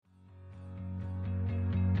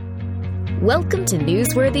Welcome to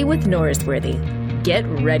Newsworthy with Norsworthy. Get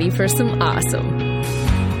ready for some awesome.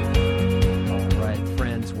 All right,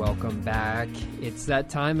 friends, welcome back. It's that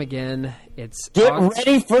time again. Get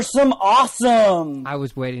ready for some awesome. I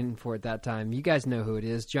was waiting for it that time. You guys know who it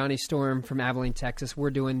is. Johnny Storm from Abilene, Texas. We're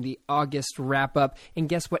doing the August wrap-up. And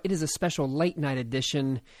guess what? It is a special late-night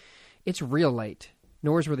edition. It's real late.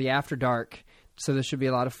 Norsworthy After Dark. So this should be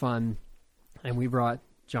a lot of fun. And we brought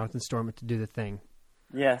Jonathan Storm to do the thing.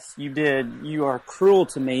 Yes, you did. You are cruel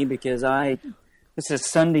to me because this is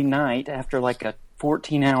Sunday night after like a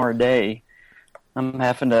 14-hour day. I'm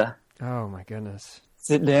having to Oh, my goodness.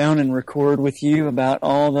 sit down and record with you about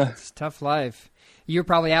all the... It's a tough life. You're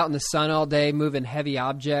probably out in the sun all day moving heavy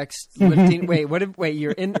objects, lifting... Wait,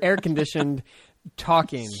 you're in air-conditioned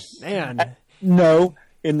talking. Man. No,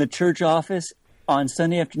 in the church office on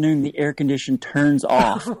Sunday afternoon, the air condition turns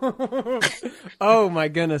off. Oh, my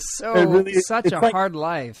goodness. Such a hard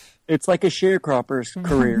life. It's like a sharecropper's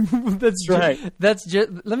career. That's right. That's just.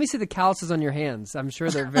 Let me see the calluses on your hands. I'm sure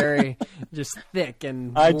they're very just thick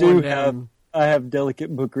and I worn do down. I have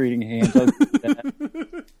delicate book reading hands. I'll do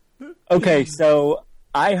that. Okay, so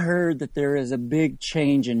I heard that there is a big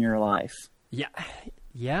change in your life.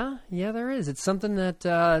 Yeah, there is. It's something that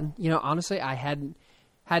honestly, I hadn't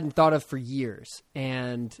thought of for years,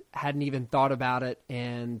 and hadn't even thought about it,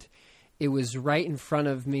 and it was right in front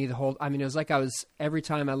of me it was like every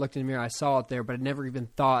time I looked in the mirror, I saw it there, but I never even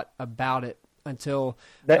thought about it until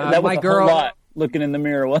that was my a girl. Whole lot looking in the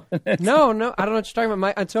mirror, wasn't it? No, I don't know what you're talking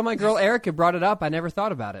about. Until my girl Erica brought it up, I never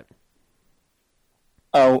thought about it.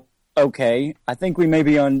 Oh, okay. I think we may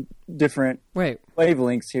be on different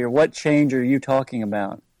wavelengths here. What change are you talking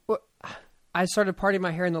about? Well, I started parting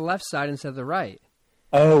my hair on the left side instead of the right.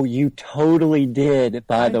 Oh, you totally did,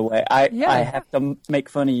 by the way. I have to make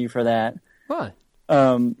fun of you for that. What?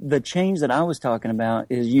 The change that I was talking about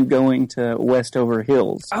is you going to Westover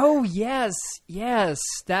Hills. Oh, yes.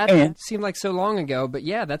 That seemed like so long ago, but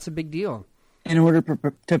yeah, that's a big deal. In order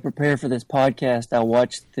to prepare for this podcast, I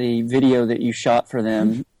watched the video that you shot for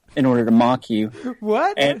them in order to mock you.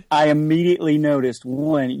 What? And I immediately noticed,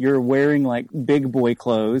 one, you're wearing like big boy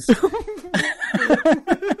clothes.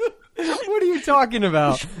 What are you talking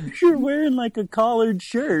about? You're wearing like a collared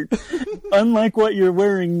shirt, unlike what you're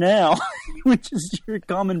wearing now, which is your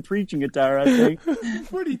common preaching attire, I think.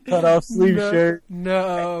 What are you... Cut off sleeve shirt.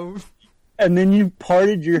 No. And then you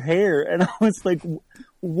parted your hair, and I was like,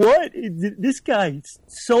 what? This guy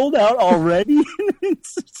sold out already?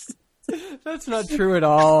 That's not true at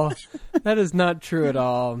all. That is not true at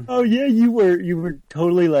all. Oh yeah, you were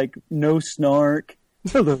totally like no snark.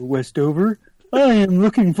 Hello, Westover. I am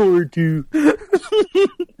looking forward to...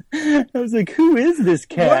 I was like, who is this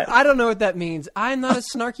cat? What? I don't know what that means. I'm not a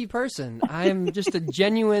snarky person. I am just a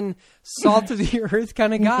genuine salt of the earth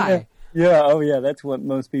kind of guy. Yeah, oh yeah, that's what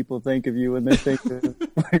most people think of you when they think of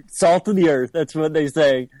like, salt of the earth. That's what they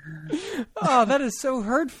say. Oh, that is so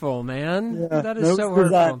hurtful, man. Yeah, that is so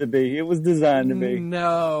hurtful. It was designed to be.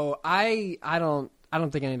 No, I don't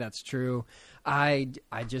think any of that's true. I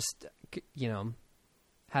just,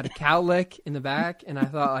 had a cowlick in the back, and I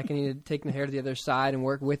thought like I needed to take the hair to the other side and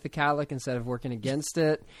work with the cowlick instead of working against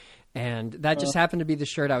it. And that just happened to be the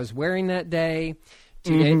shirt I was wearing that day.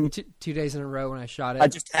 2 days in a row when I shot it. I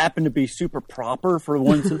just happened to be super proper for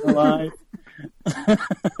once in my life.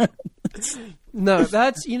 No,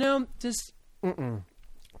 that's, just...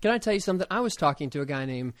 Can I tell you something? I was talking to a guy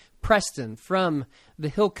named Preston from the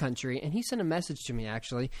Hill Country, and he sent a message to me,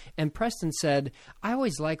 actually. And Preston said, I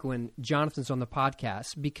always like when Jonathan's on the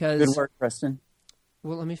podcast because... Good work, Preston.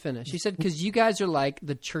 Well, let me finish. He said, because you guys are like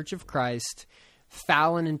the Church of Christ,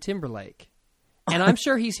 Fallon and Timberlake. And I'm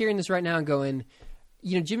sure he's hearing this right now and going,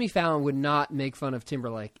 Jimmy Fallon would not make fun of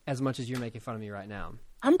Timberlake as much as you're making fun of me right now.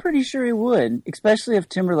 I'm pretty sure he would, especially if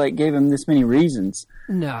Timberlake gave him this many reasons.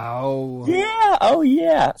 No. Yeah. Oh,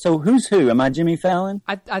 yeah. So who's who? Am I Jimmy Fallon?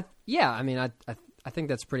 I think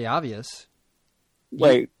that's pretty obvious.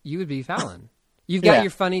 Wait. You would be Fallon. You've got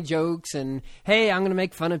your funny jokes and, hey, I'm going to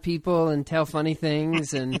make fun of people and tell funny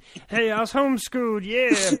things and, hey, I was homeschooled,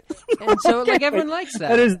 yeah. And so, everyone likes that.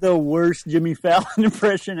 That is the worst Jimmy Fallon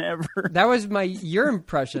impression ever. That was your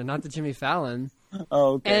impression, not the Jimmy Fallon.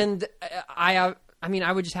 Oh, okay. And I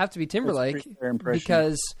would just have to be Timberlake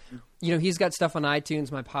because, he's got stuff on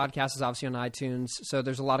iTunes. My podcast is obviously on iTunes, so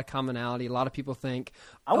there's a lot of commonality. A lot of people think,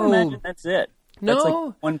 I would imagine that's it. No. That's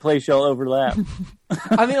like one place y'all overlap.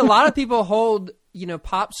 I mean, a lot of people hold,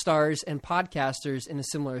 pop stars and podcasters in a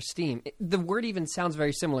similar esteem. The word even sounds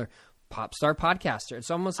very similar. Pop star podcaster. It's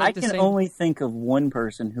almost like the same. I can only think of one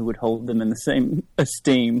person who would hold them in the same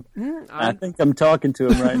esteem. I think I'm talking to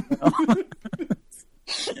him right now.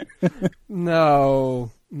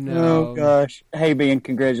 No. Oh gosh. Hey, man,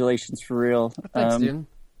 congratulations for real. Thanks, dude.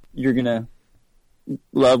 You're gonna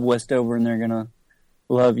love Westover, and they're gonna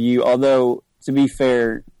love you. Although, to be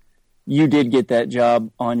fair, you did get that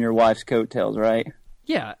job on your wife's coattails, right?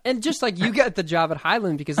 Yeah, and just like you got the job at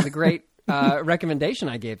Highland because of the great recommendation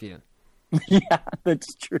I gave you. Yeah,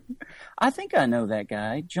 that's true. I think I know that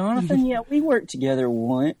guy, Jonathan. Yeah, we worked together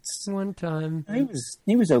once. One time.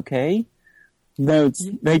 He was okay. Notes.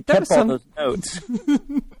 They kept all those notes.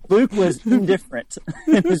 Luke was indifferent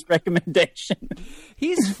in his recommendation.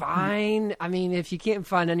 He's fine. I mean, if you can't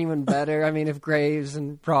find anyone better, I mean, if Graves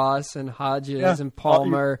and Pross and Hodges and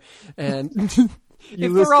Palmer and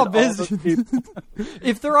if they're all busy,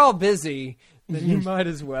 if they're all busy, then you might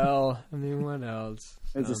as well. I mean, what else?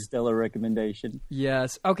 It's a stellar recommendation.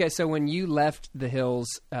 Yes. Okay, so when you left the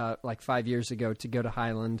Hills like 5 years ago to go to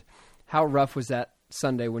Highland, how rough was that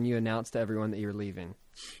Sunday when you announced to everyone that you were leaving?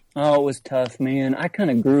 Oh, it was tough, man. I kind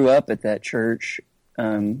of grew up at that church.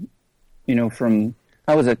 I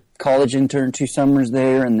was a college intern 2 summers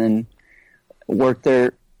there, and then worked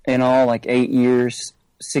there in all like 8 years,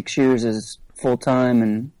 6 years as full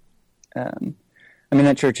time. And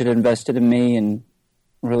that church had invested in me and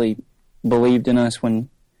really believed in us when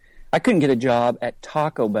I couldn't get a job at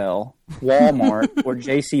Taco Bell, Walmart, or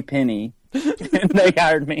JCPenney. And they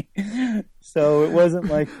hired me, so it wasn't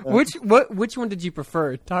like which one did you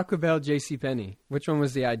prefer, Taco Bell, JCPenney? Which one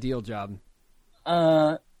was the ideal job?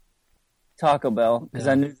 Taco Bell, because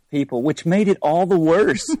I knew the people, which made it all the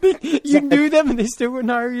worse. You knew them and they still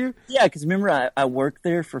wouldn't hire you? Yeah, because remember I worked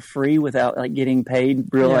there for free without like getting paid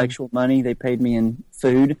real actual money. They paid me in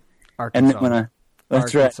food. Arkansas. And then when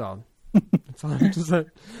that's Arkansas. Right. That's all I'm saying.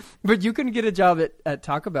 But you couldn't get a job at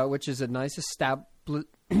Taco Bell, which is a nice established.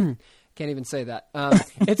 Can't even say that.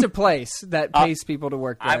 It's a place that pays people to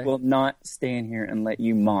work there. I will not stand here and let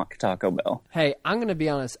you mock Taco Bell. Hey, I'm going to be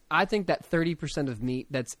honest. I think that 30% of meat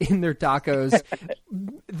that's in their tacos,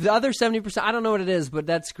 the other 70%, I don't know what it is, but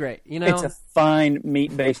that's great. You know, it's a fine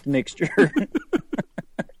meat-based mixture.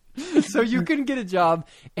 So you couldn't get a job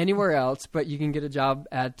anywhere else, but you can get a job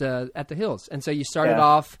at the Hills. And so you started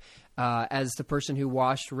off as the person who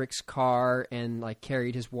washed Rick's car and like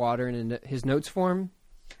carried his water and his notes for him.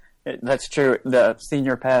 That's true. The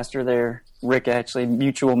senior pastor there, Rick, actually,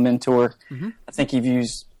 mutual mentor. Mm-hmm. I think he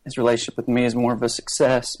views his relationship with me as more of a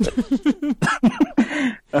success. But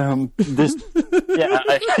I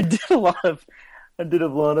did a lot of,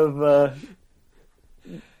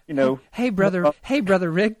 Hey,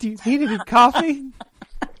 brother Rick, do you need any coffee?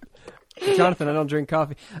 Jonathan, I don't drink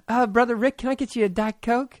coffee. Brother Rick, can I get you a Diet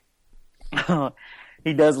Coke?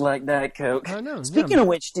 He does like Diet Coke. I know. Speaking of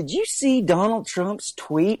which, did you see Donald Trump's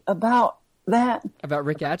tweet about that? About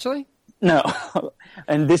Rick Ashley? No.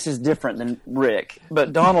 And this is different than Rick.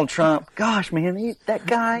 But Donald Trump, gosh, man, that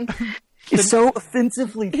guy is so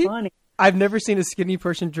offensively funny. I've never seen a skinny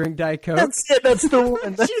person drink Diet Coke. That's it. That's the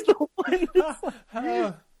one. That's the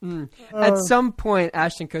one. At some point,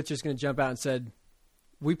 Ashton Kutcher is going to jump out and said,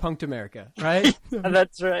 "We punked America," right?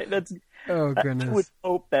 That's right. Oh, goodness. I would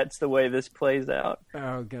hope that's the way this plays out.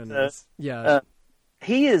 Oh, goodness.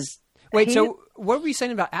 He is... So what were you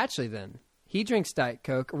saying about Ashley, then? He drinks Diet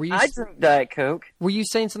Coke. I drink Diet Coke. Were you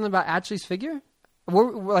saying something about Ashley's figure?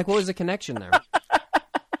 What was the connection there?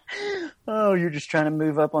 Oh, you're just trying to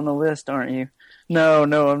move up on the list, aren't you? No,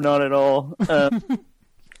 I'm not at all. Do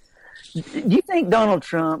you think Donald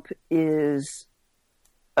Trump is...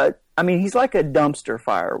 he's like a dumpster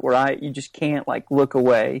fire where you just can't, look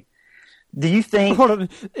away. Do you think... Hold on.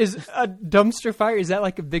 Is a dumpster fire, is that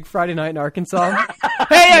like a big Friday night in Arkansas?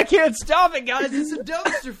 Hey, I can't stop it, guys. It's a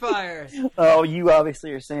dumpster fire. Oh, you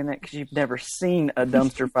obviously are saying that because you've never seen a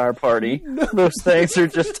dumpster fire party. No. Those things are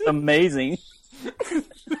just amazing.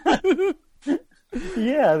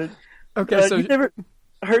 Yeah. Okay, so... You've never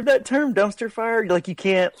heard that term, dumpster fire? Like, you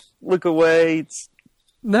can't look away. It's...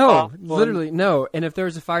 No, literally, no. And if there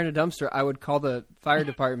was a fire in a dumpster, I would call the fire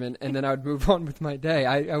department, and then I would move on with my day.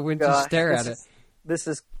 I wouldn't just stare at it. This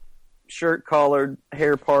is shirt-collared,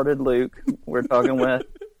 hair-parted Luke we're talking with.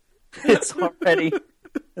 It's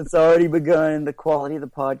already begun, the quality of the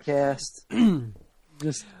podcast.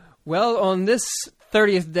 Well, on this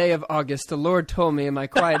 30th day of August, the Lord told me in my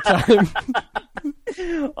quiet time.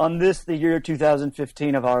 On this, the year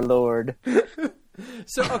 2015 of our Lord.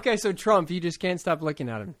 So Trump, you just can't stop looking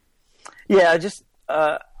at him. Yeah,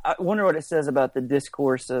 I wonder what it says about the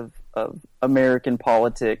discourse of American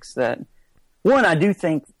politics. That one, I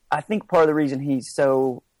think part of the reason he's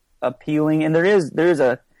so appealing, and there is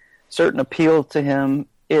a certain appeal to him,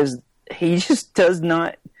 is he just does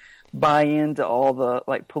not buy into all the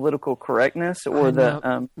political correctness or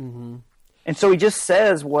And so he just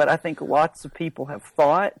says what I think lots of people have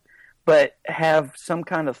thought, but have some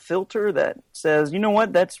kind of filter that says, you know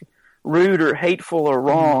what, that's rude or hateful or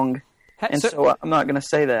wrong. And so I'm not going to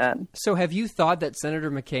say that. So have you thought that Senator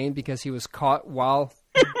McCain, because he was caught while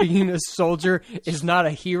being a soldier, is not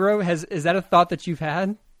a hero? Is that a thought that you've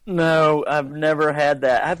had? No, I've never had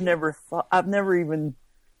that. I've never even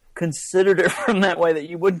considered it from that way, that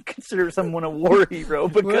you wouldn't consider someone a war hero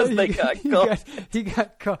because they got caught. He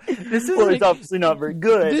got caught. This is It's obviously not very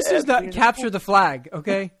good. This is not capture the flag,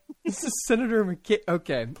 okay? This is Senator McCain.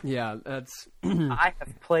 Okay, yeah, that's. I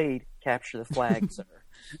have played capture the flag, sir.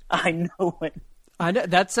 I know it. I know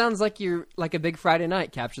that sounds like you're like a big Friday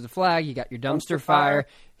night. Capture the flag. You got your dumpster fire.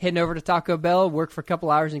 Heading over to Taco Bell, work for a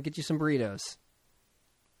couple hours, and get you some burritos.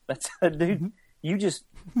 That's dude. You just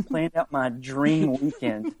planned out my dream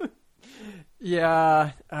weekend.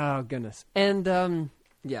 Yeah. Oh, goodness. And,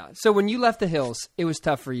 yeah. So when you left the hills, it was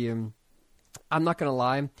tough for you. I'm not going to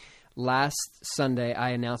lie. Last Sunday, I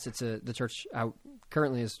announced it to the church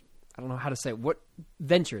currently is, I don't know how to say it, what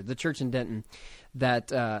venture, the church in Denton,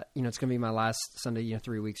 that, it's going to be my last Sunday,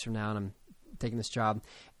 3 weeks from now, and I'm taking this job.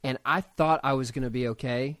 And I thought I was going to be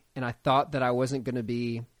okay, and I thought that I wasn't going to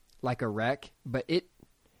be like a wreck, but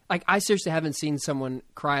I seriously haven't seen someone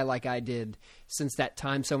cry like I did since that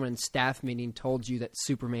time someone in staff meeting told you that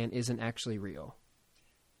Superman isn't actually real.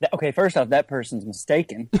 Okay, first off, that person's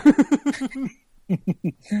mistaken.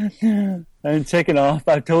 I'm checking off.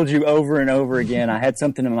 I've told you over and over again, I had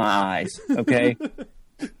something in my eyes, okay?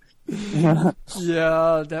 Yeah,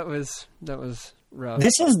 that was rough.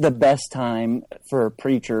 This is the best time for a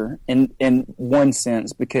preacher in one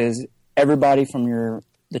sense, because everybody from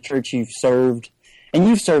the church you've served, and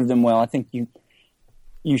you've served them well. I think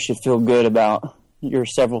you should feel good about your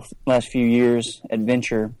last few years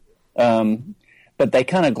adventure. But they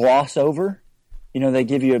kind of gloss over. They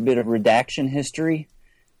give you a bit of redaction history.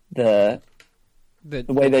 The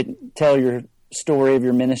way they tell your story of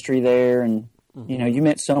your ministry there, and you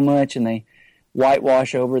meant so much, and they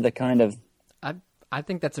whitewash over the kind of. I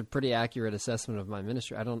think that's a pretty accurate assessment of my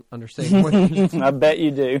ministry. I don't understand what. I bet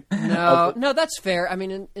you do. No, that's fair. I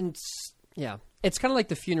mean, yeah. It's kind of like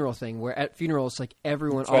the funeral thing, where at funerals, like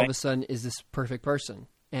everyone all of a sudden is this perfect person,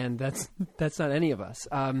 and that's not any of us.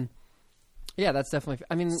 Yeah, that's definitely.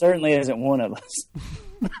 I mean, certainly isn't one of us.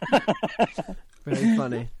 Very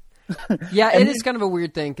funny. Yeah, it is kind of a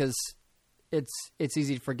weird thing because it's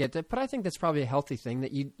easy to forget that, but I think that's probably a healthy thing,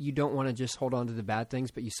 that you don't want to just hold on to the bad things,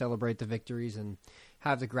 but you celebrate the victories and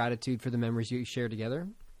have the gratitude for the memories you share together.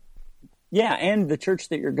 Yeah, and the church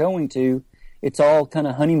that you're going to. It's all kind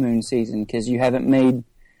of honeymoon season because you haven't made,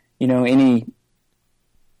 any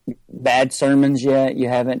bad sermons yet. You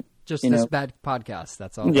haven't just this bad podcast.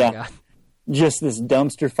 That's all. Yeah, we got. Just this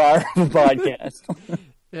dumpster fire of a podcast.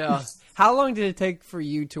 Yeah. How long did it take for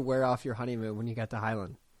you to wear off your honeymoon when you got to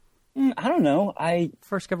Highland? I don't know.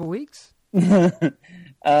 First couple of weeks.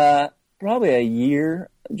 Probably a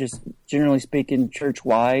year. Just generally speaking, church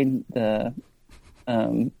wide.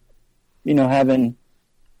 Having.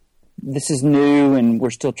 This is new, and we're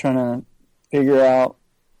still trying to figure out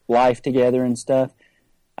life together and stuff.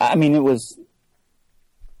 I mean, it was,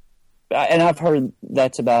 and I've heard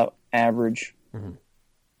that's about average. Mm-hmm.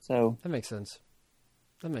 So that makes sense.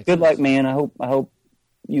 Good luck, man. I hope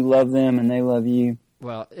you love them and they love you.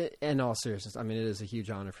 Well, in all seriousness, I mean, it is a huge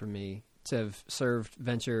honor for me to have served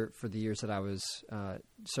Venture for the years that I was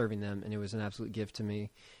serving them, and it was an absolute gift to me.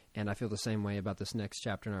 And I feel the same way about this next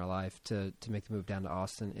chapter in our life to make the move down to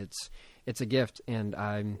Austin. It's a gift, and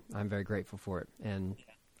I'm very grateful for it, and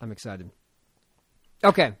I'm excited.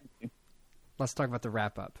 Okay, let's talk about the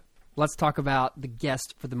wrap up. Let's talk about the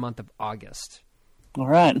guest for the month of August. All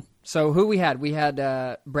right. So who we had? We had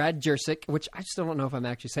Brad Jersick, which I still don't know if I'm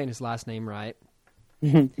actually saying his last name right.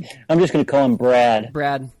 I'm just going to call him Brad.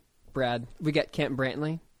 Brad. We got Kent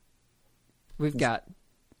Brantley. We've got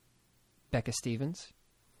Becca Stevens.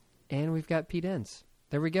 And we've got Pete Enns.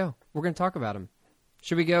 There we go. We're going to talk about him.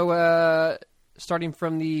 Should we go starting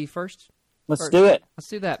from the first? Let's do it. Let's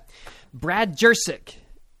do that. Brad Jersick,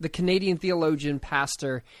 the Canadian theologian,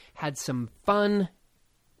 pastor, had some fun,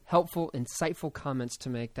 helpful, insightful comments to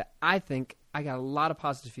make that I think I got a lot of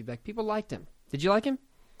positive feedback. People liked him. Did you like him?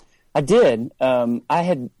 I did. I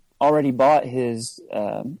had already bought his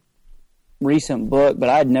recent book, but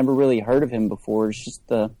I had never really heard of him before. It's just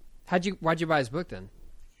Why'd you buy his book then?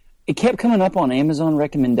 It kept coming up on Amazon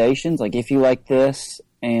recommendations, like if you like this,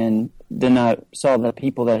 and then I saw the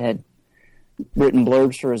people that had written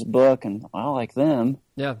blurbs for his book, and I like them.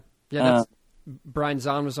 Yeah. That's, Brian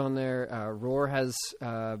Zahn was on there. Rohr has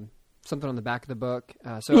something on the back of the book.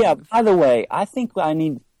 Yeah. By the way, I think I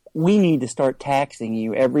we need to start taxing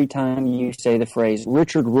you every time you say the phrase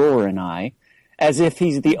Richard Rohr and I, as if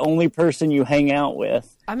he's the only person you hang out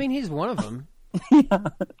with. I mean, he's one of them. Yeah.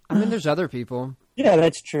 I mean, there's other people. Yeah,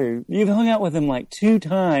 that's true. You've hung out with him like 2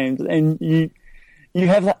 times, and you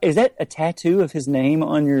have. Is that a tattoo of his name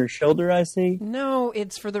on your shoulder? I see. No,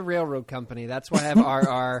 it's for the railroad company. That's why I have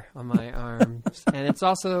RR on my arms, and it's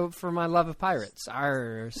also for my love of pirates.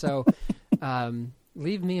 Arr. So,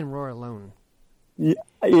 leave me and Roar alone.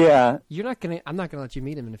 Yeah. You're not gonna. I'm not gonna let you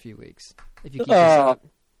meet him in a few weeks if you keep this up.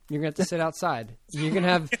 You're gonna have to sit outside. You're gonna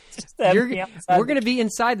have. We're gonna be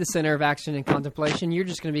inside the center of action and contemplation. You're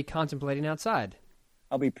just gonna be contemplating outside.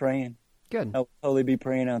 I'll be praying. Good. I'll totally be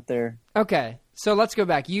praying out there. Okay, so let's go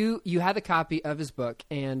back. You had a copy of his book,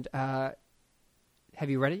 and have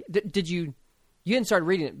you read it? Did you? You hadn't started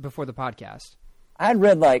reading it before the podcast. I'd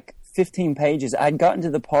read like 15 pages. I'd gotten to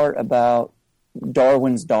the part about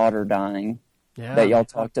Darwin's daughter dying that y'all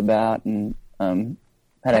talked about, and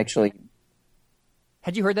had actually.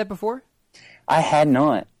 Had you heard that before? I had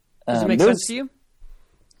not. Does it make sense to you?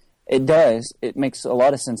 It does. It makes a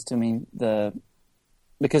lot of sense to me.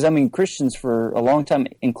 Because I mean, Christians for a long time,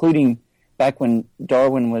 including back when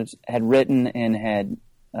Darwin had written and had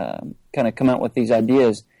kind of come out with these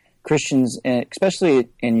ideas, Christians, especially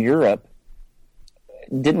in Europe,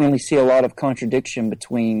 didn't really see a lot of contradiction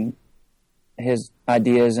between his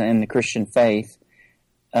ideas and the Christian faith.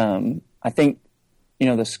 I think,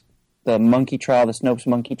 the monkey trial, the Snopes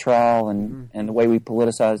monkey trial, and the way we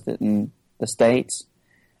politicized it in the States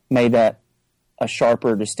made that a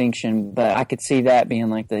sharper distinction. But I could see that being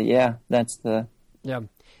like that's the... Yeah.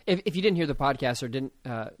 If you didn't hear the podcast or didn't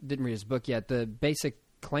read his book yet, the basic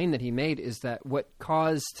claim that he made is that what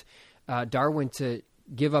caused Darwin to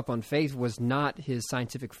give up on faith was not his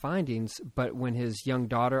scientific findings, but when his young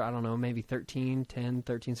daughter, I don't know, maybe 13,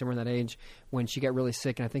 somewhere in that age, when she got really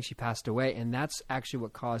sick and I think she passed away, and that's actually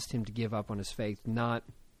what caused him to give up on his faith, not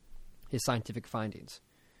his scientific findings.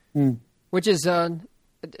 Which is, in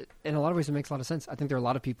a lot of ways, it makes a lot of sense. I think there are a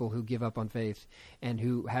lot of people who give up on faith and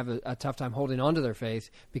who have a tough time holding on to their faith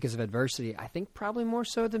because of adversity. I think probably more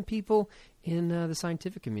so than people in the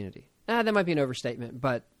scientific community. That might be an overstatement,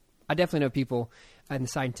 but I definitely know people in the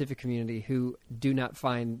scientific community who do not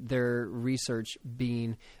find their research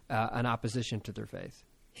being an opposition to their faith.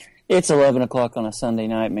 It's 11 o'clock on a Sunday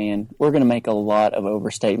night, man. We're going to make a lot of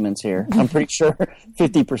overstatements here. I'm pretty sure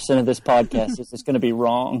 50% of this podcast is just going to be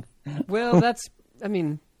wrong. Well,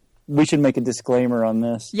 we should make a disclaimer on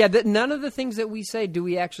this. Yeah, none of the things that we say do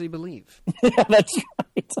we actually believe. Yeah, that's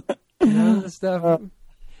right. None of the stuff,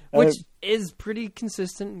 which is pretty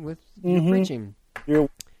consistent with your preaching.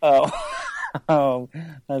 Oh,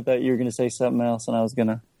 I thought you were going to say something else, and I was going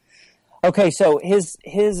to. Okay, so his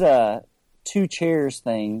 2 chairs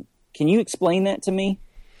thing. Can you explain that to me?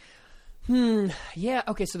 Yeah.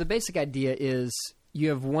 Okay. So the basic idea is you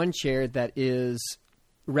have one chair that is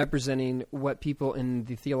representing what people in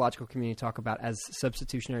the theological community talk about as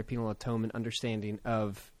substitutionary penal atonement understanding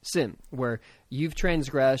of sin, where you've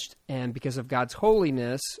transgressed, and because of God's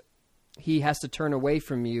holiness, he has to turn away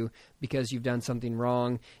from you because you've done something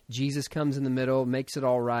wrong. Jesus comes in the middle, makes it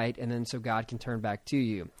all right, and then so God can turn back to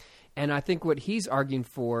you. And I think what he's arguing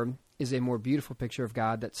for is a more beautiful picture of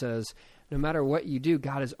God that says, no matter what you do,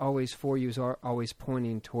 God is always for you, is always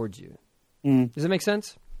pointing towards you. Does that make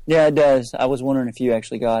sense? Yeah, it does. I was wondering if you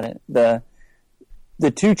actually got it. The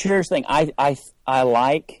 2 chairs thing, I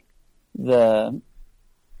like there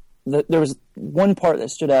was one part that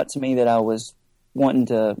stood out to me that I was wanting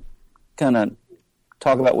to kind of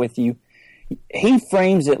talk about with you. He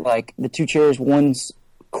frames it like the 2 chairs, one's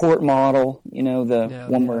court model,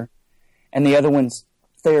 one where, and the other one's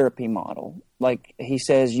therapy model. Like he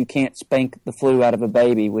says, you can't spank the flu out of a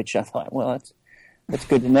baby, which I thought, well, that's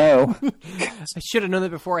good to know. I should have known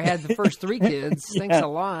that before I had the first 3 kids. Yeah. Thanks a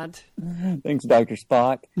lot. Thanks, Dr.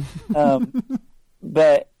 Spock.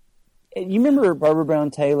 But you remember Barbara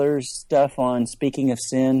Brown Taylor's stuff on Speaking of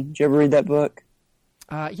Sin? Did you ever read that book?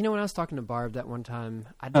 When I was talking to Barb that one time,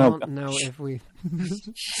 I don't know if we...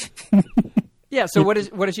 Yeah, so what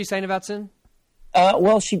is she saying about sin?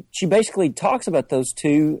 Well, she basically talks about those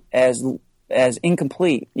 2 as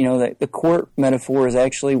incomplete. The court metaphor is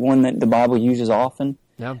actually one that the Bible uses often.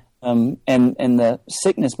 Yeah. And the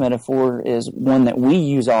sickness metaphor is one that we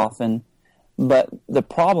use often. But the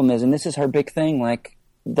problem is, and this is her big thing, like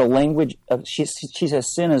the language of she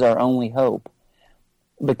says sin is our only hope,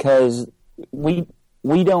 because we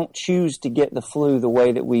don't choose to get the flu the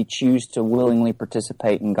way that we choose to willingly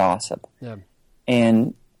participate in gossip. Yeah.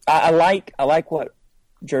 And I like what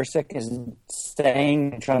Jurczyk is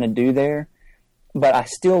saying and trying to do there, but I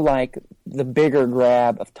still like the bigger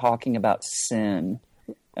grab of talking about sin.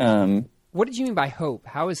 What did you mean by hope?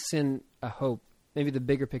 How is sin a hope? Maybe the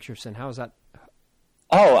bigger picture of sin. How is that?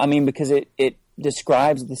 Oh, I mean, because it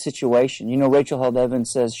describes the situation. You know, Rachel Held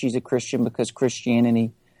Evans says she's a Christian because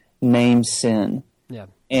Christianity names sin. Yeah.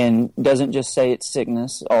 And doesn't just say it's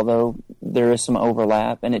sickness, although there is some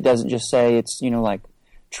overlap. And it doesn't just say it's, like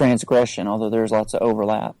transgression, although there's lots of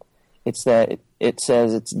overlap. It's that it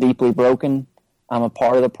says it's deeply broken. I'm a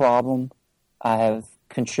part of the problem. I have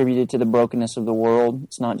contributed to the brokenness of the world.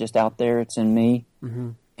 It's not just out there, it's in me.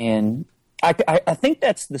 Mm-hmm. And I think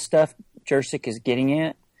that's the stuff Jersic is getting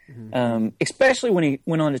at, especially when he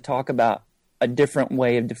went on to talk about a different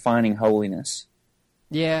way of defining holiness.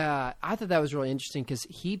 Yeah, I thought that was really interesting because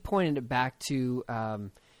he pointed it back to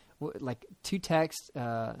like two texts,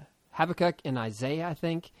 Habakkuk and Isaiah, I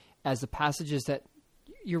think, as the passages that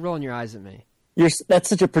you're rolling your eyes at me. That's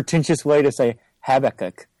such a pretentious way to say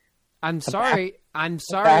Habakkuk. I'm sorry.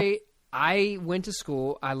 I went to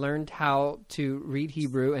school. I learned how to read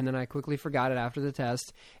Hebrew, and then I quickly forgot it after the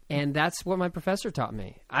test. And that's what my professor taught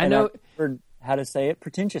me. I heard how to say it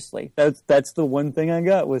pretentiously. That's the one thing I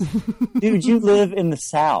got was, dude, you live in the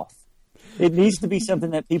South. It needs to be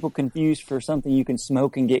something that people confuse for something you can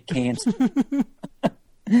smoke and get cancer.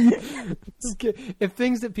 If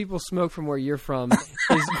things that people smoke from where you're from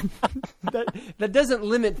is that doesn't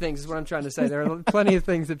limit things, is what I'm trying to say. There are plenty of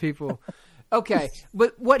things that people. Okay,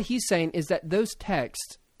 but what he's saying is that those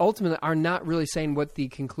texts ultimately are not really saying what the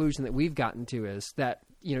conclusion that we've gotten to is, that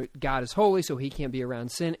God is holy, so he can't be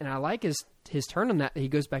around sin. And I like his turn on that he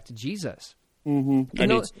goes back to Jesus. Mm-hmm.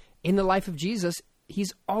 In the life of Jesus,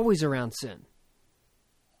 he's always around sin.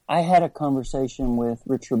 I had a conversation with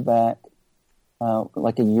Richard Back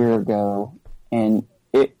like a year ago, and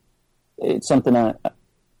it's something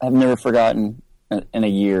I've never forgotten in a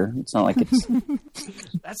year. It's not like it's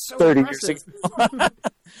that's so 30 impressive. years ago.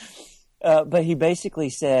 But he basically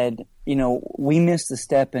said, we miss the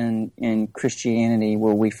step in Christianity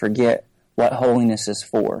where we forget what holiness is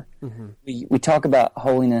for. Mm-hmm. We talk about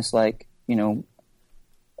holiness like,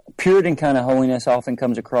 Puritan kind of holiness often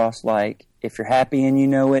comes across like, if you're happy and you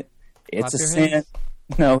know it, it's a sin. Hands.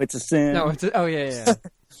 No, it's a sin. No, yeah.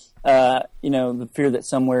 The fear that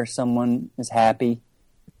somewhere someone is happy.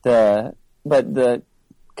 But the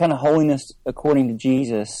kind of holiness according to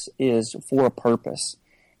Jesus is for a purpose.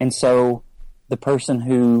 And so the person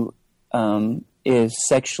who is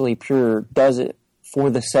sexually pure does it for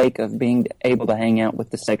the sake of being able to hang out with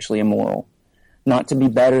the sexually immoral. Not to be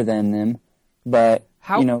better than them, but,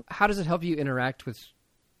 How does it help you interact with...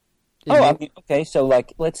 okay, so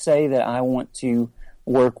like, let's say that I want to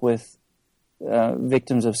work with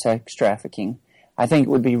victims of sex trafficking. I think it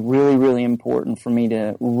would be really, really important for me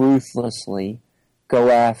to ruthlessly go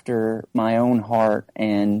after my own heart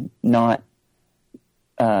and not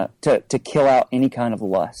to kill out any kind of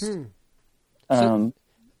lust.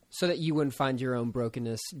 So that you wouldn't find your own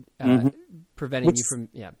brokenness preventing you from...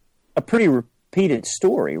 Yeah. A pretty repeated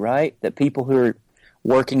story, right? That people who are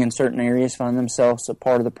working in certain areas find themselves a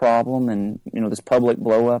part of the problem, and this public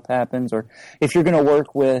blow up happens. Or if you're going to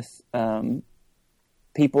work with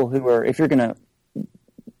people who are, if you're going to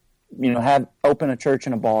open a church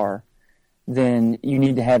and a bar, then you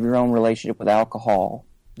need to have your own relationship with alcohol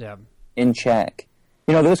in check.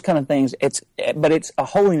 Those kind of things. But it's a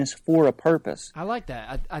holiness for a purpose. I like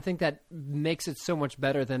that. I think that makes it so much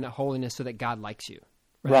better than a holiness so that God likes you.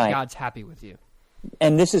 Right. God's happy with you.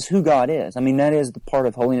 And this is who God is. I mean, that is the part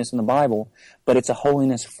of holiness in the Bible, but it's a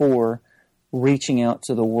holiness for reaching out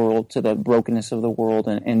to the world, to the brokenness of the world,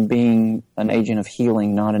 and being an agent of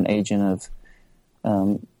healing, not an agent of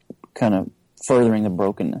kind of furthering the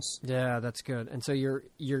brokenness. Yeah, that's good. And so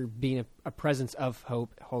you're being a presence of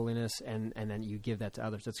hope, holiness, and then you give that to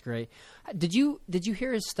others. That's great. Did you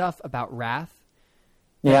hear his stuff about wrath?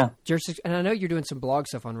 Yeah. Jersic, and I know you're doing some blog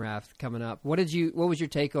stuff on wrath coming up. What was your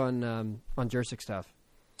take on Jersic stuff?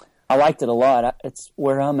 I liked it a lot. It's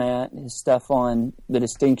where I'm at. His stuff on the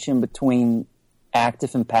distinction between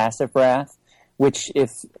active and passive wrath, which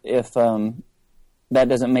if that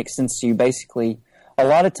doesn't make sense to you, basically, a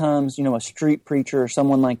lot of times, a street preacher or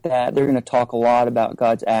someone like that, they're going to talk a lot about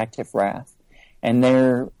God's active wrath, and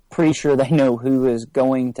they're pretty sure they know who is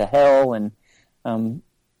going to hell and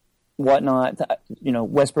whatnot.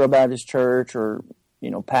 Westboro Baptist Church or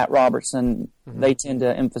Pat Robertson, they tend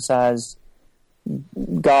to emphasize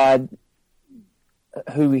God,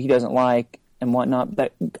 who he doesn't like and whatnot.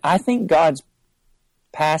 But I think God's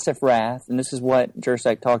passive wrath, and this is what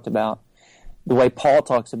Jersic talked about, the way Paul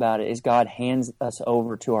talks about it, is God hands us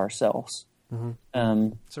over to ourselves.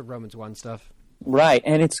 So Romans 1 stuff. Right.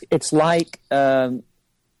 And it's like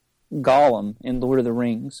Gollum in Lord of the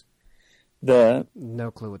Rings. No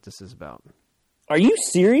clue what this is about. Are you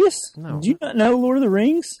serious? No. Did you not know Lord of the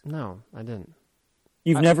Rings? No, I didn't.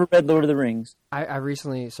 You've never read Lord of the Rings? I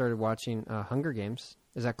recently started watching Hunger Games.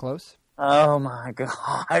 Is that close? Oh my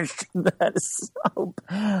gosh, that is so.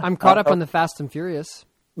 I'm caught up on the Fast and Furious.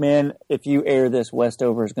 Man, if you air this,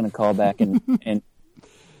 Westover is going to call back and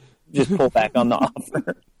just pull back on the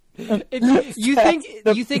offer. You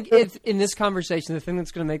think if in this conversation the thing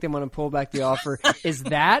that's going to make them want to pull back the offer is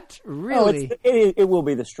that really? It will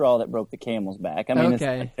be the straw that broke the camel's back. I mean,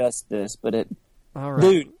 Okay. It's not just this, but it. All right.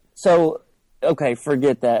 Dude, so okay,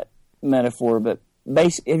 forget that metaphor. But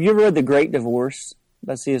have you ever read The Great Divorce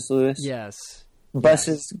by C.S. Lewis? Yes.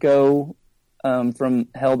 Buses go from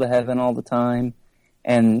hell to heaven all the time,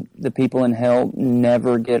 and the people in hell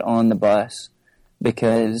never get on the bus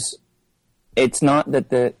because it's not that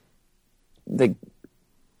the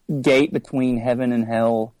gate between heaven and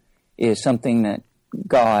hell is something that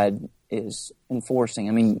God is enforcing.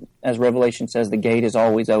 I mean, as Revelation says, the gate is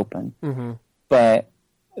always open, but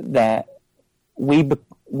that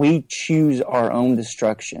we choose our own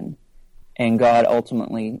destruction, and God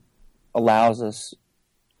ultimately allows us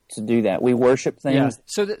to do that. We worship things.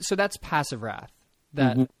 Yeah. So that's passive wrath.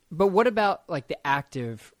 But what about like the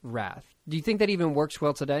active wrath? Do you think that even works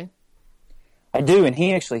well today? I do, and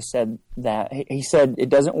he actually said that. He said it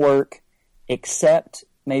doesn't work except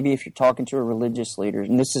maybe if you're talking to a religious leader.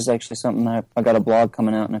 And this is actually something I got a blog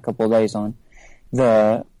coming out in a couple of days on.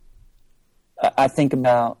 I think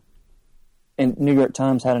about, and New York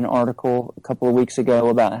Times had an article a couple of weeks ago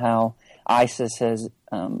about how ISIS has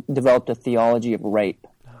developed a theology of rape.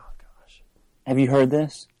 Oh, gosh. Have you heard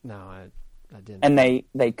this? No, I didn't. And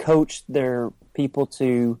they coach their people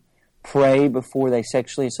to pray before they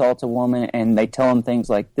sexually assault a woman, and they tell them things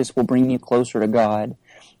like, this will bring you closer to God.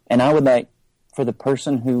 And I would like for the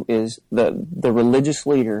person who is the religious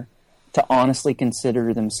leader to honestly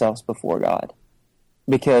consider themselves before God.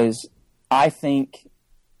 Because I think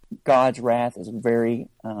God's wrath is very,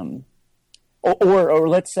 or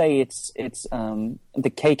let's say it's the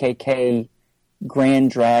KKK Grand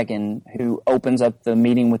Dragon who opens up the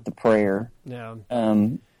meeting with the prayer. Yeah.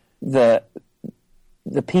 And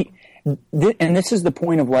this is the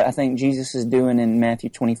point of what I think Jesus is doing in Matthew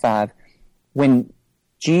 25. When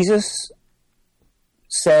Jesus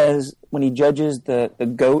says, when he judges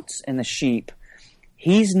the goats and the sheep,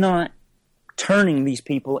 he's not turning these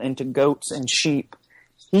people into goats and sheep.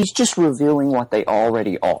 He's just revealing what they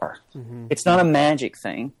already are. Mm-hmm. It's not a magic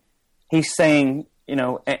thing. He's saying,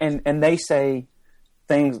 and they say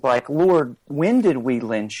things like, Lord, when did we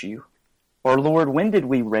lynch you? Or Lord, when did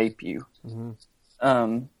we rape you?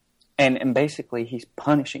 Mm-hmm. And basically he's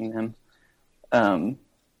punishing them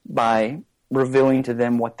by revealing to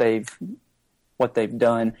them what they've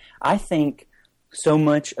done. I think so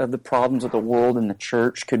much of the problems of the world and the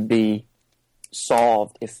church could be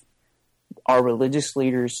solved if our religious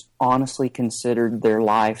leaders honestly considered their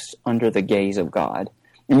lives under the gaze of God.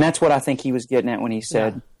 And that's what I think he was getting at when he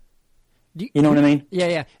said, you know what I mean?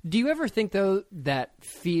 Yeah. Do you ever think, though, that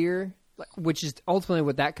fear, which is ultimately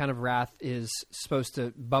what that kind of wrath is supposed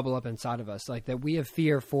to bubble up inside of us, like that we have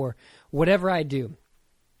fear for whatever I do,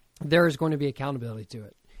 there is going to be accountability to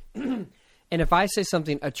it. And if I say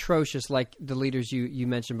something atrocious like the leaders you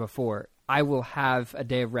mentioned before, I will have a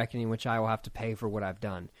day of reckoning which I will have to pay for what I've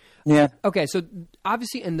done. Yeah. Okay, so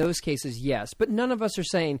obviously in those cases, yes. But none of us are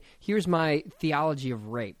saying, here's my theology of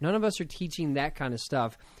rape. None of us are teaching that kind of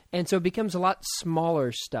stuff. And so it becomes a lot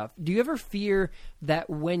smaller stuff. Do you ever fear that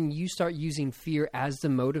when you start using fear as the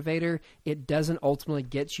motivator, it doesn't ultimately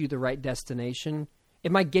get you the right destination?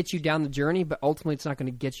 It might get you down the journey, but ultimately it's not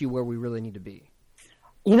going to get you where we really need to be.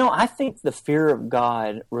 I think the fear of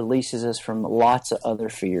God releases us from lots of other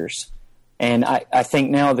fears. And I think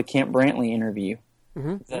now the Camp Brantley interview,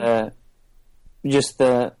 the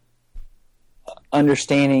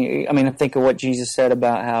understanding, I think of what Jesus said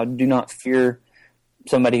about how do not fear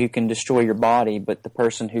somebody who can destroy your body, but the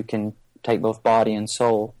person who can take both body and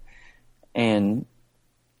soul. And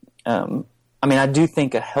I do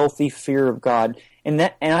think a healthy fear of God, and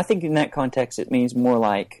I think in that context it means more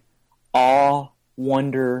like awe,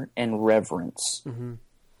 wonder, and reverence. Mm-hmm.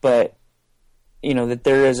 But that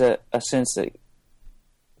there is a sense that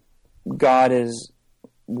God is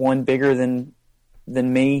one bigger than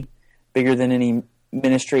me, bigger than any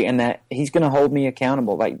ministry, and that he's going to hold me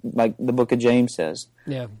accountable, like the book of James says.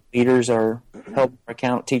 Yeah. Leaders are held more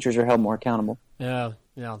accountable, teachers are held more accountable. Yeah.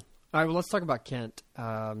 All right, well, let's talk about Kent.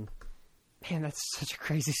 Man, that's such a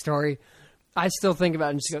crazy story. I still think about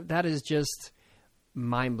it and just go, that is just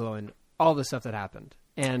mind-blowing, all the stuff that happened.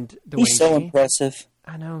 And the he's so impressive.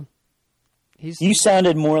 I know. You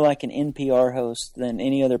sounded more like an NPR host than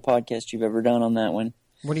any other podcast you've ever done on that one.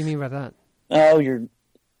 What do you mean by that? Oh, you're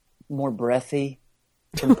more breathy.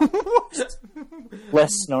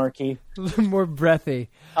 Less snarky. More breathy.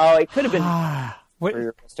 Oh, it could have been What? for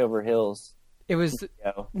your Westover Hills. It was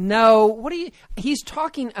No. no. What are you? He's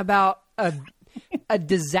talking about a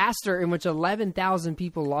disaster in which 11,000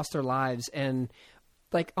 people lost their lives, and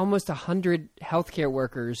like almost 100 healthcare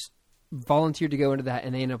workers volunteered to go into that,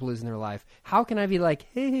 and they end up losing their life. How can I be like,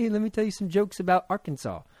 hey, let me tell you some jokes about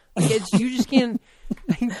Arkansas? Like, you just can't.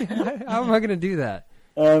 How am I going to do that?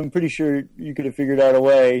 I'm pretty sure you could have figured out a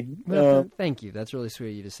way. Well, thank you. That's really sweet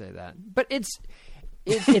of you to say that. But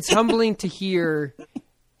it's humbling to hear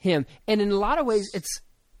him, and in a lot of ways, it's.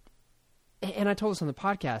 And I told this on the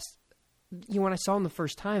podcast. When I saw him the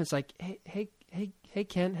first time, it's like, hey,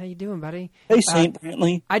 Kent, how you doing, buddy? Hey, Saint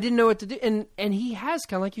Brantley. I didn't know what to do, and he has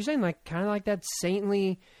kind of like you're saying, like kind of like that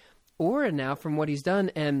saintly aura now from what he's done,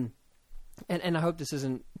 and I hope this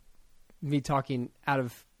isn't me talking out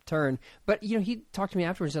of turn, but he talked to me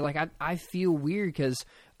afterwards and like I feel weird because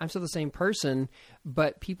I'm still the same person,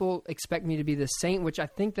 but people expect me to be the saint, which I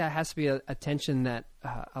think that has to be a tension that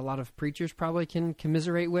a lot of preachers probably can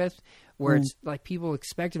commiserate with, where it's like people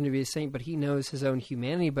expect him to be a saint, but he knows his own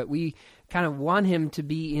humanity, but we kind of want him to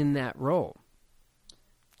be in that role.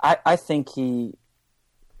 I think he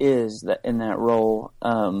is in that role.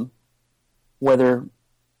 Whether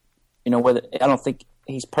I don't think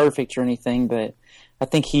he's perfect or anything, but I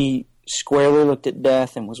think he squarely looked at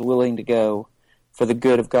death and was willing to go for the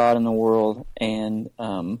good of God and the world. And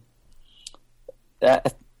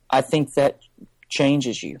I think that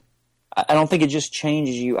changes you. I don't think it just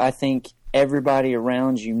changes you. I think everybody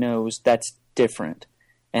around you knows that's different.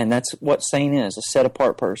 And that's what saint is, a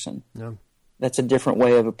set-apart person. Yeah. That's a different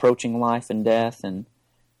way of approaching life and death. And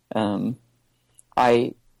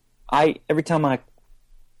I every time I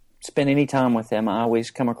spend any time with him, I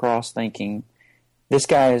always come across thinking, this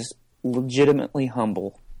guy is legitimately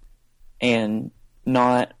humble and he's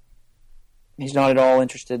not at all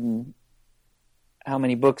interested in how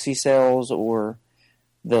many books he sells or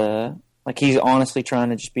he's honestly trying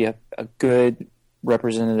to just be a good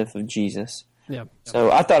representative of Jesus. Yeah. So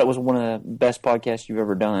I thought it was one of the best podcasts you've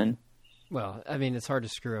ever done. Well, I mean, it's hard to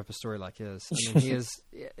screw up a story like his. I mean,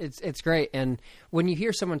 it's great. And when you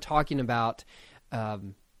hear someone talking about,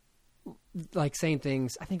 like saying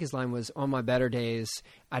things, I think his line was, on my better days,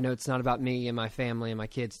 I know it's not about me and my family and my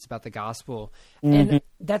kids, it's about the gospel. Mm-hmm. And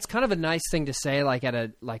that's kind of a nice thing to say, like at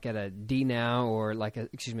a D now, or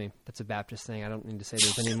excuse me, that's a Baptist thing. I don't need to say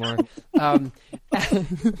this anymore.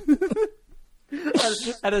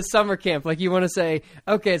 At a summer camp, like you want to say,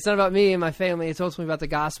 okay, it's not about me and my family, it's ultimately about the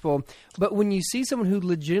gospel. But when you see someone who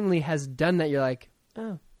legitimately has done that, you're like,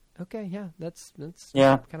 oh, okay, yeah, that's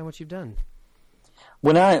kind of what you've done.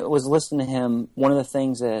 When I was listening to him, one of the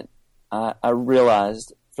things that I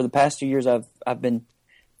realized for the past 2 years, I've been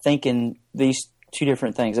thinking these two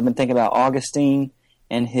different things. I've been thinking about Augustine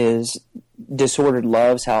and his disordered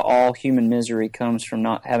loves, how all human misery comes from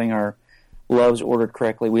not having our loves ordered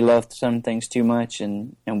correctly. We love some things too much,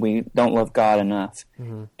 and we don't love God enough.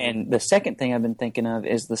 Mm-hmm. And the second thing I've been thinking of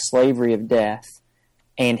is the slavery of death,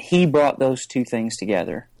 and he brought those two things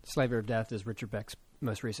together. Slavery of Death is Richard Beck's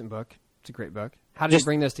most recent book. It's a great book. How did you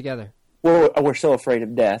bring those together? Well, we're so afraid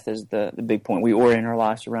of death is the big point. We orient our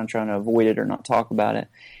lives around trying to avoid it or not talk about it.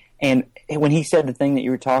 And when he said the thing that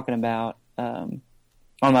you were talking about, on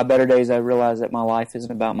my better days, I realized that my life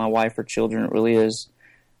isn't about my wife or children. It really is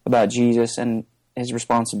about Jesus, and his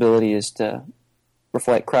responsibility is to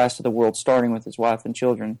reflect Christ to the world, starting with his wife and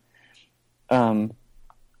children. When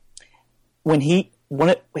he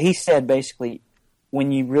said basically,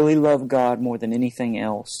 when you really love God more than anything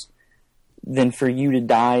else, then for you to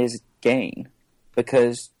die is gain,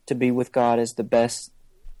 because to be with God is the best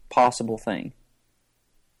possible thing.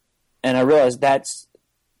 And I realized that's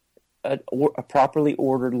a properly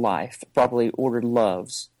ordered life, properly ordered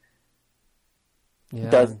loves. Yeah.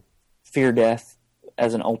 Does fear death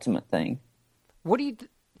as an ultimate thing. What do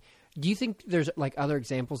you think there's like other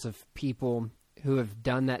examples of people who have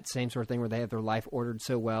done that same sort of thing where they have their life ordered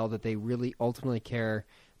so well that they really ultimately care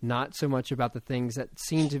not so much about the things that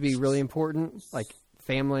seem to be really important, like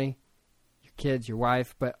family, your kids, your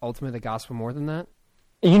wife, but ultimately the gospel more than that?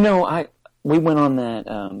 We went on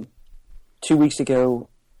that 2 weeks ago.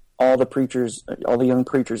 All the young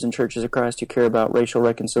preachers in Churches of Christ who care about racial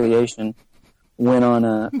reconciliation went on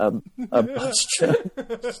a bus trip.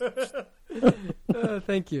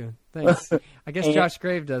 Thank you. Thanks. I guess Josh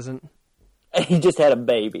Grave doesn't. He just had a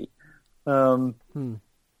baby. Well,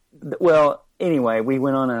 anyway, we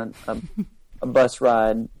went on a bus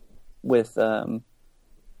ride with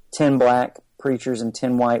 10 black preachers and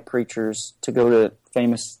 10 white preachers to go to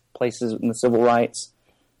famous places in the civil rights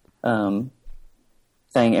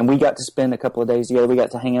thing, and we got to spend a couple of days together. We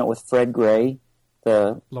got to hang out with Fred Gray,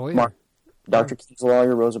 the lawyer, Dr. King's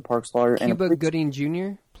lawyer, Rosa Parks' lawyer, Cuba and Gooding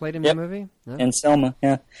Jr. played in the movie, and Selma,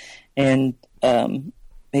 and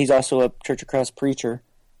he's also a Church of Christ preacher.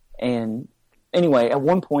 And anyway, at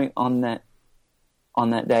one point on that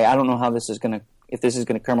day, I don't know how if this is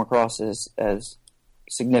gonna come across as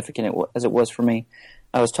significant as it was for me.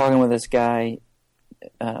 I was talking with this guy,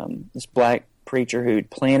 this black preacher who'd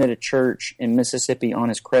planted a church in Mississippi on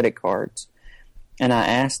his credit cards, and I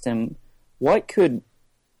asked him, what could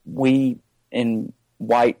we in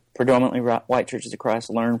predominantly white churches of Christ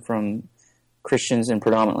learn from Christians in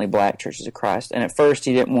predominantly black churches of Christ? And at first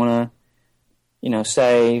he didn't want to,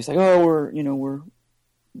 say, he's like, oh, we're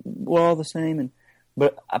all the same.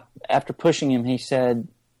 But after pushing him, he said,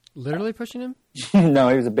 literally pushing him? No,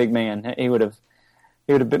 he was a big man. He would have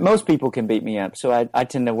been, most people can beat me up, so I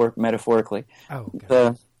tend to work metaphorically. Oh,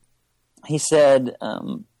 okay. He said,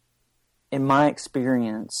 in my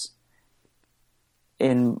experience,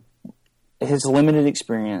 in his limited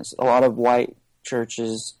experience, a lot of white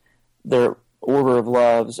churches, their order of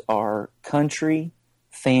loves are country,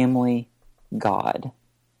 family, God.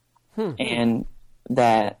 And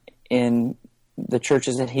that in the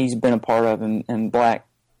churches that he's been a part of in black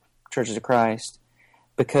churches of Christ,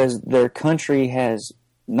 because their country has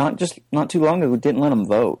not too long ago didn't let them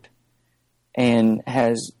vote, and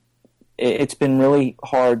it's been really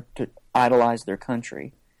hard to idolize their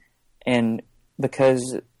country, and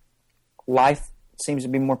because life seems to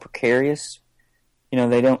be more precarious,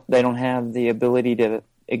 they don't have the ability to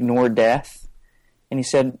ignore death, and he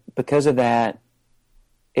said because of that,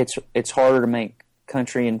 it's harder to make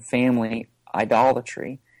country and family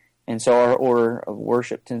idolatry. And so our order of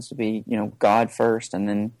worship tends to be, God first and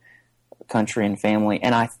then country and family.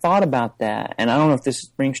 And I thought about that, and I don't know if this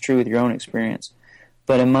rings true with your own experience,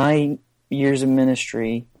 but in my years of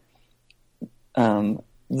ministry,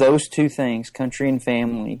 those two things, country and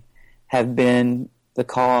family, have been the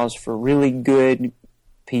cause for really good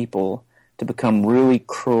people to become really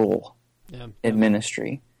cruel in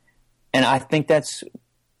ministry. And I think it's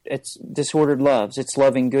disordered loves. It's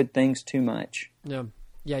loving good things too much. Yeah.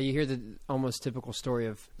 Yeah, you hear the almost typical story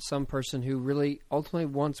of some person who really ultimately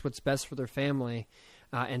wants what's best for their family,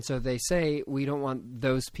 and so they say, we don't want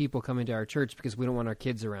those people coming to our church because we don't want our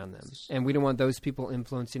kids around them, and we don't want those people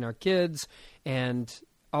influencing our kids, and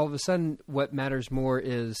all of a sudden what matters more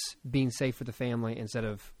is being safe for the family instead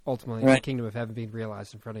of ultimately the kingdom of heaven being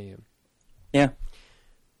realized in front of you. Yeah.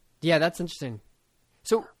 Yeah, that's interesting.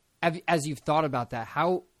 So as you've thought about that,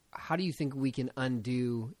 how do you think we can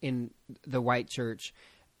undo in the white church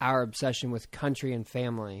our obsession with country and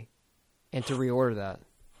family and to reorder that?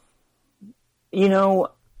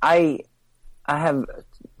 I have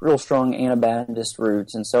real strong Anabaptist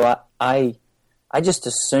roots, and so I just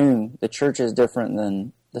assume the church is different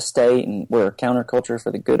than the state, and we're a counterculture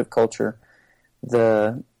for the good of culture.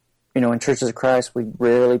 In Churches of Christ, we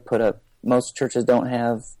rarely put up, most churches don't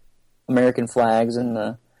have American flags in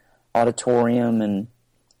the auditorium and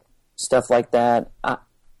stuff like that.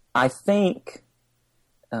 I think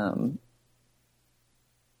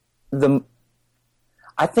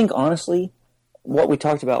honestly, what we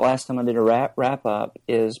talked about last time I did a wrap up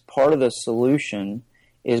is part of the solution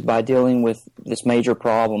is by dealing with this major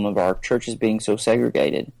problem of our churches being so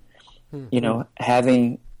segregated.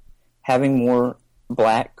 Having more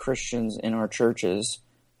black Christians in our churches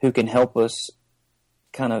who can help us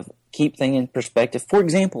kind of keep things in perspective. For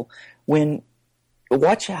example,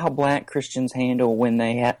 watch how black Christians handle when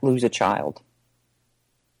they lose a child.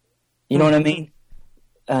 You know what I mean?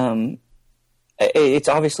 It's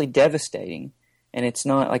obviously devastating, and it's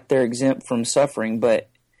not like they're exempt from suffering, but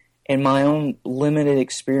in my own limited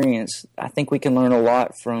experience, I think we can learn a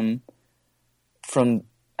lot from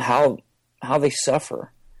how they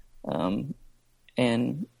suffer.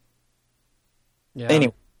 Anyway.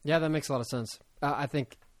 Yeah, that makes a lot of sense. I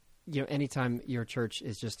think, anytime your church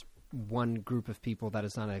is just one group of people that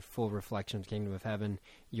is not a full reflection of the kingdom of heaven,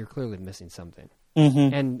 you're clearly missing something.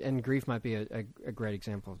 Mm-hmm. And grief might be a great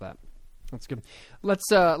example of that. That's good. Let's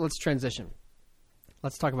transition.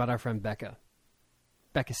 Let's talk about our friend Becca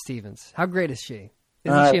Stevens. How great is she?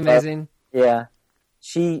 Isn't she amazing? Yeah.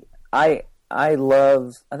 I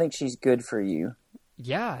think she's good for you.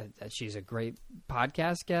 Yeah, she's a great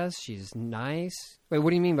podcast guest. She's nice. Wait, what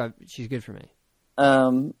do you mean by she's good for me?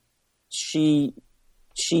 She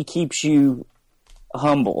keeps you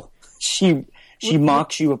humble. She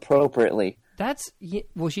mocks you appropriately.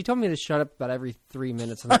 Well, she told me to shut up about every 3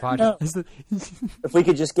 minutes on the podcast. If we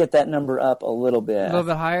could just get that number up a little bit. A little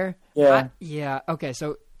bit higher? Yeah. Yeah. Okay.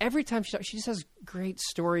 So every time she just has great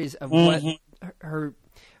stories of what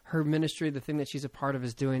her ministry, the thing that she's a part of,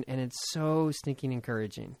 is doing, and it's so stinking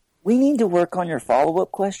encouraging. We need to work on your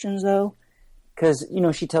follow-up questions, though, because,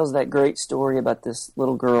 she tells that great story about this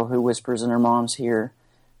little girl who whispers in her mom's ear,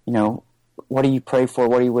 what do you pray for?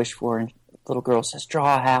 What do you wish for? And the little girl says,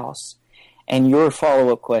 draw a house. And your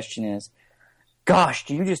follow-up question is, gosh,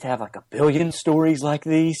 do you just have like a billion stories like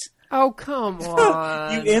these? Oh, come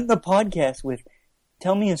on. You end the podcast with,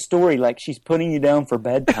 tell me a story like she's putting you down for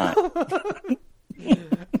bedtime.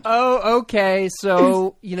 Oh, okay.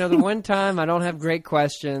 So, the one time I don't have great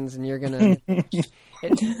questions and you're going to...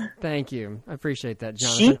 Thank you. I appreciate that,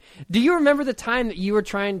 Jonathan. Do you remember the time that you were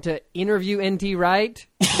trying to interview N.T. Wright?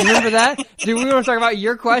 Remember that? Do we want to talk about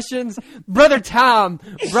your questions? Brother Tom,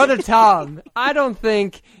 I don't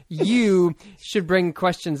think you should bring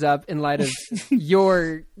questions up in light of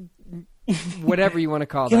your... whatever you want to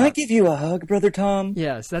call that. Can I give you a hug, Brother Tom?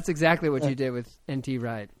 Yes, that's exactly what you did with N.T.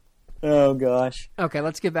 Wright. Oh, gosh. Okay,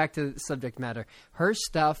 let's get back to the subject matter. Her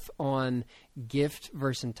stuff on gift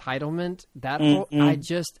versus entitlement, that whole, I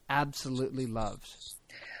just absolutely loved.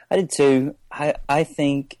 I did too. I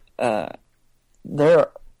think I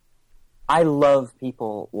love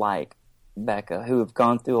people like Becca who have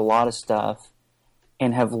gone through a lot of stuff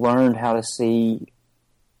and have learned how to see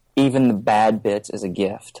even the bad bits as a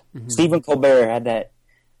gift. Stephen Colbert had that.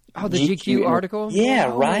 Oh, the GQ article? Yeah,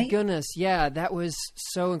 oh, right? Oh, my goodness. Yeah, that was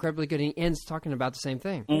so incredibly good. He ends talking about the same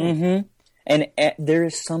thing. Mm-hmm. And there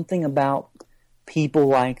is something about people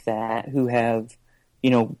like that who have,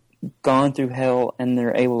 gone through hell and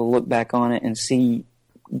they're able to look back on it and see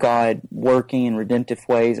God working in redemptive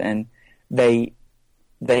ways, and they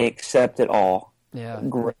accept it all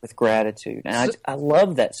with gratitude. And I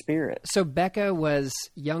love that spirit. So Becca was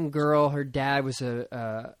a young girl. Her dad was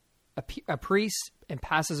a priest and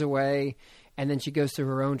passes away, and then she goes through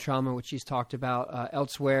her own trauma, which she's talked about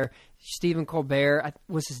elsewhere. Stephen Colbert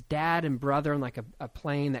was his dad and brother on like a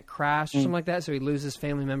plane that crashed or something like that, so he loses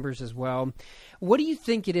family members as well. What do you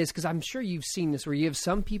think it is? Because I'm sure you've seen this, where you have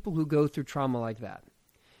some people who go through trauma like that,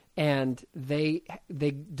 and they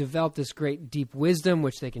develop this great deep wisdom,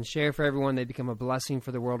 which they can share for everyone. They become a blessing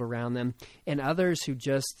for the world around them, and others who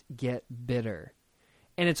just get bitter.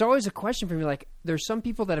 And it's always a question for me, like, there's some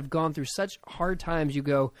people that have gone through such hard times,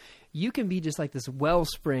 you can be just like this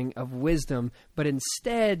wellspring of wisdom, but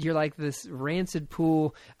instead you're like this rancid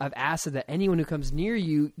pool of acid that anyone who comes near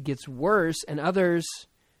you gets worse, and others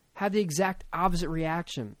have the exact opposite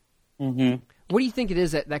reaction. Mm-hmm. What do you think it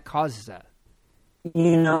is that causes that?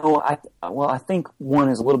 I think one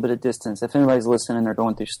is a little bit of distance. If anybody's listening and they're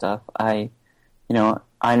going through stuff, I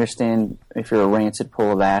understand if you're a rancid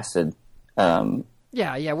pool of acid.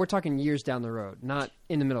 Yeah, we're talking years down the road, not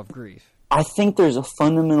in the middle of grief. I think there's a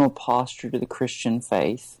fundamental posture to the Christian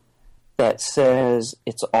faith that says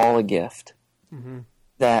it's all a gift,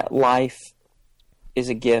 that life is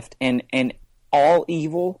a gift, and all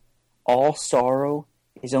evil, all sorrow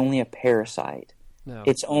is only a parasite. No.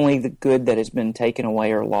 It's only the good that has been taken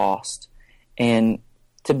away or lost. And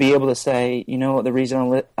to be able to say, the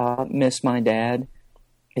reason I miss my dad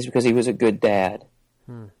is because he was a good dad.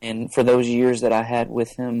 And for those years that I had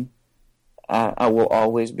with him, I will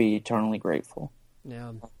always be eternally grateful.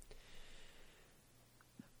 Yeah.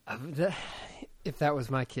 If that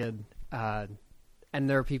was my kid, and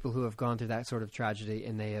there are people who have gone through that sort of tragedy,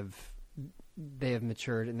 and they have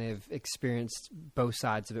matured and they have experienced both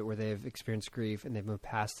sides of it, where they have experienced grief and they've moved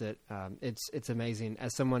past it. It's amazing.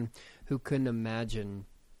 As someone who couldn't imagine,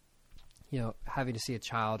 having to see a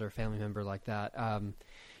child or family member like that,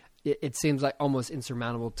 it seems like almost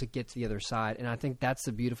insurmountable to get to the other side. And I think that's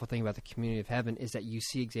the beautiful thing about the community of heaven, is that you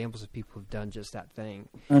see examples of people who've done just that thing.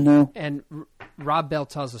 I know. And Rob Bell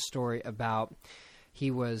tells a story about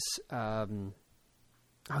he was at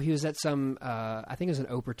some, I think it was an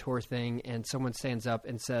Oprah tour thing, and someone stands up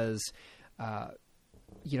and says,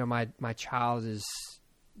 my child is,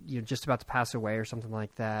 just about to pass away or something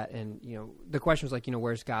like that. And, the question was like,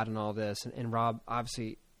 where's God in all this? And Rob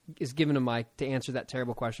obviously is given a mic to answer that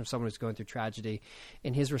terrible question of someone who's going through tragedy.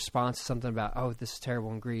 And his response is something about, oh, this is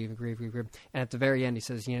terrible, and grieve. And at the very end, he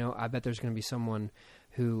says, I bet there's going to be someone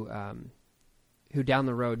who down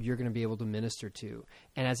the road you're going to be able to minister to.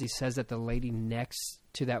 And as he says that, the lady next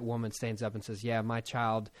to that woman stands up and says, yeah, my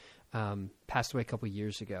child passed away a couple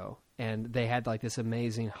years ago. And they had like this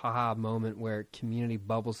amazing ha-ha moment where community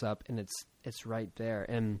bubbles up, and it's right there.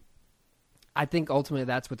 And I think ultimately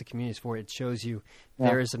that's what the community is for. It shows you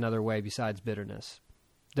there is another way besides bitterness.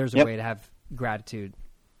 There's a way to have gratitude.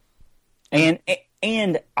 And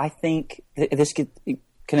I think this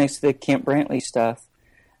connects to the Camp Brantley stuff.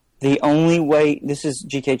 The only way, this is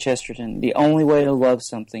G.K. Chesterton, the only way to love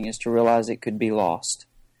something is to realize it could be lost.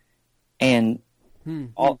 And,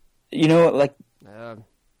 like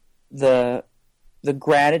the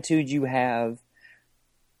gratitude you have,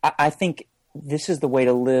 I think this is the way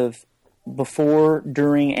to live before,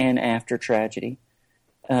 during, and after tragedy.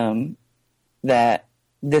 That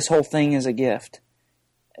this whole thing is a gift.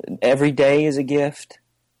 Every day is a gift.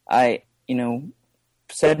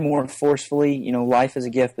 Said more forcefully, life is a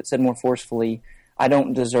gift, but said more forcefully, I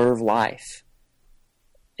don't deserve life.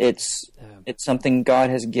 It's something God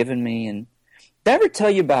has given me. And did I ever tell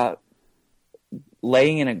you about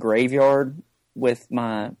laying in a graveyard with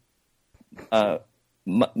my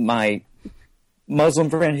my Muslim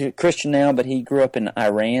friend who's a Christian now, but he grew up in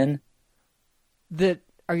Iran?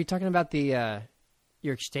 Are you talking about the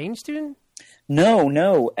your exchange student?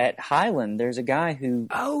 No. At Highland, there's a guy who.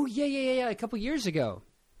 Oh yeah. A couple years ago.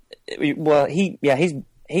 Well, he's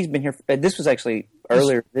been here. This was actually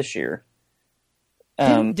earlier this year.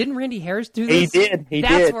 Didn't Randy Harris do this? He did.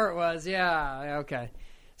 That's where it was. Yeah. Okay.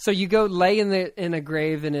 So you go lay in a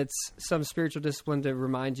grave, and it's some spiritual discipline to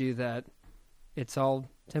remind you that it's all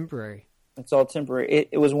temporary. It's all temporary.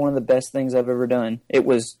 It was one of the best things I've ever done. It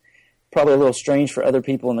was probably a little strange for other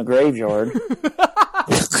people in the graveyard.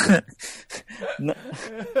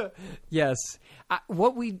 Yes.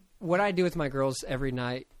 What I do with my girls every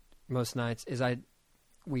night, most nights, is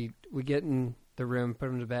we get in the room, put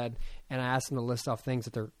them to bed, and I ask them to list off things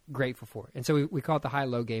that they're grateful for. And so we call it the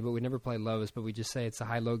high-low game, but we never play lows, but we just say it's the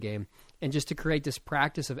high-low game. And just to create this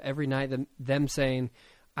practice of every night them saying,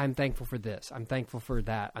 I'm thankful for this. I'm thankful for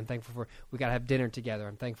that. I'm thankful for we got to have dinner together.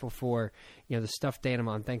 I'm thankful for the stuffed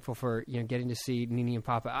animal. I'm thankful for getting to see Nini and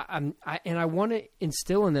Papa. I want to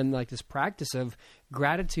instill in them like this practice of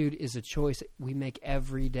gratitude is a choice we make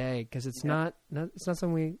every day because it's not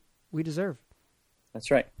something we deserve. That's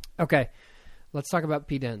right. Okay, let's talk about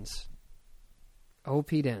Pete Enns. Oh,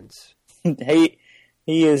 Pete Enns. He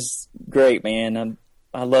is great, man.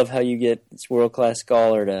 I love how you get this world-class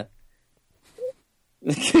scholar to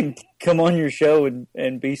come on your show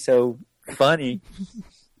and be so funny.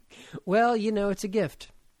 Well, it's a gift.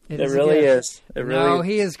 It really is.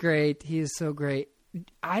 He is great. He is so great.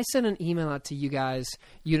 I sent an email out to you guys,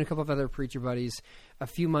 you and a couple of other preacher buddies, a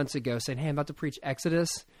few months ago saying, hey, I'm about to preach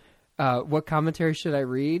Exodus. What commentary should I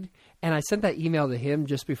read? And I sent that email to him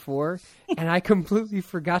just before, and I completely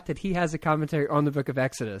forgot that he has a commentary on the book of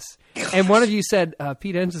Exodus. And one of you said,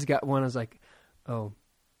 Pete Enns has got one. I was like, oh.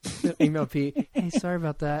 Email Pete. Hey, sorry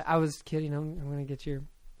about that. I was kidding. I'm going to get your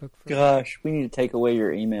book. Gosh, we need to take away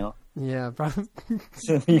your email. Yeah, probably.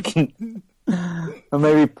 So you can, or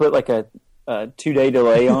maybe put like a 2-day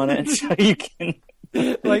delay on it, so you can.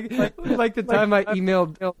 like the time I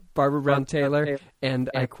emailed Barbara Brown Taylor and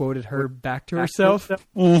I quoted her back to herself.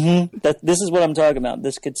 Mm-hmm. This is what I'm talking about.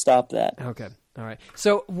 This could stop that. Okay. All right.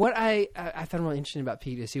 So what I found really interesting about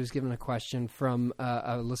Pete is he was given a question from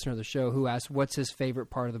a listener of the show who asked, what's his favorite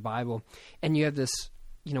part of the Bible? And you have this,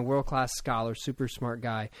 world-class scholar, super smart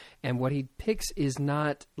guy. And what he picks is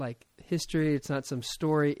not like history. It's not some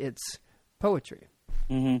story. It's poetry.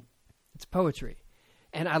 Mm-hmm. It's poetry.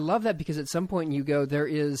 And I love that because at some point you go, there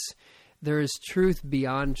is truth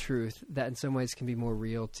beyond truth that in some ways can be more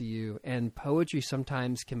real to you. And poetry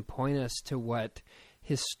sometimes can point us to what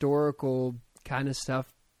historical kind of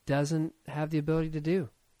stuff doesn't have the ability to do.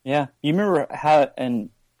 Yeah. You remember how, and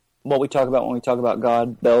what we talk about when we talk about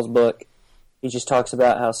God, Bell's book, he just talks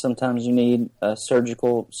about how sometimes you need a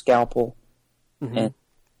surgical scalpel and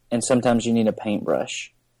sometimes you need a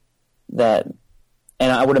paintbrush.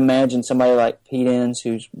 And I would imagine somebody like Pete Enns,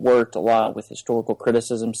 who's worked a lot with historical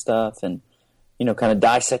criticism stuff and, kind of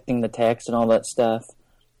dissecting the text and all that stuff,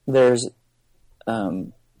 there's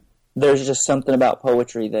just something about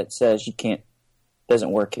poetry that says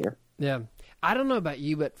doesn't work here. Yeah. I don't know about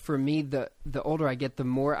you, but for me, the older I get, the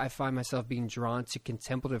more I find myself being drawn to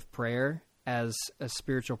contemplative prayer as a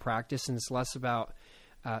spiritual practice, and it's less about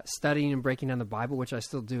studying and breaking down the Bible, which I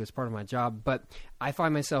still do as part of my job. But I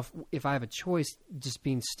find myself, if I have a choice, just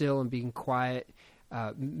being still and being quiet,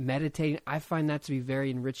 meditating. I find that to be very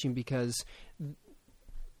enriching because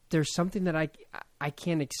there's something that I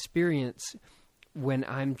can't experience when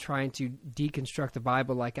I'm trying to deconstruct the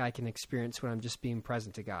Bible like I can experience when I'm just being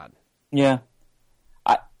present to God. Yeah.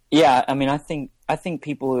 I think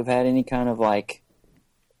people who have had any kind of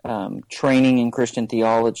training in Christian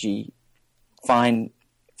theology find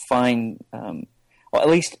at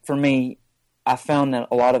least for me, I found that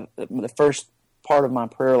a lot of the first part of my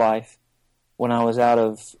prayer life when I was out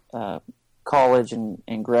of college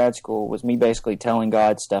and grad school was me basically telling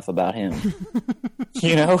God stuff about him.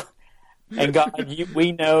 You know? And God,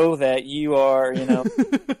 we know that you are, you know,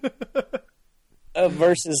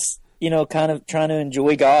 versus, you know, kind of trying to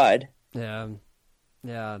enjoy God.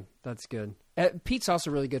 Yeah, that's good. Pete's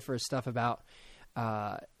also really good for his stuff about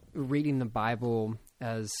reading the Bible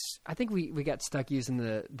as, I think we got stuck using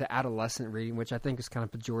the adolescent reading, which I think is kind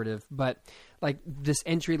of pejorative, but like this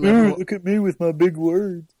entry level. Look at me with my big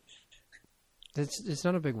words. It's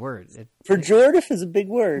not a big word. Pejorative is a big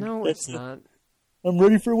word. No, it's not. I'm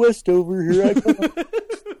ready for Westover. Here I come.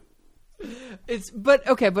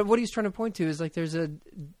 But what he's trying to point to is like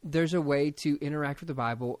there's a way to interact with the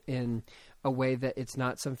Bible in a way that it's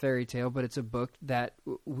not some fairy tale, but it's a book that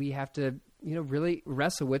we have to, you know, really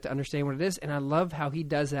wrestle with to understand what it is. And I love how he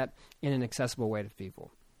does that in an accessible way to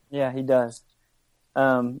people. Yeah, he does.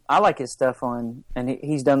 I like his stuff and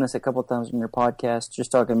he's done this a couple of times in your podcast,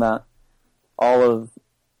 just talking about all of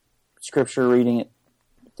Scripture, reading it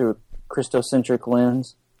through a Christocentric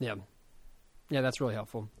lens. Yeah. Yeah, that's really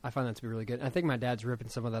helpful. I find that to be really good. I think my dad's ripping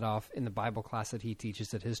some of that off in the Bible class that he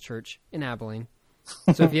teaches at his church in Abilene.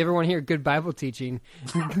 So if you ever want to hear good Bible teaching,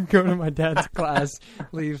 go to my dad's class,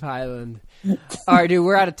 leave Highland. All right, dude,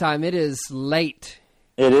 we're out of time. It is late.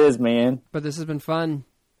 It is, man. But this has been fun.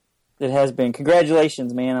 It has been.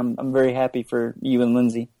 Congratulations, man. I'm very happy for you and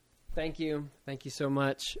Lindsay. Thank you. Thank you so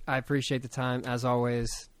much. I appreciate the time, as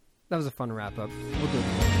always. That was a fun wrap-up. We'll do it.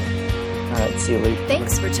 All right, see you later.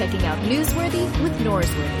 Thanks for checking out Newsworthy with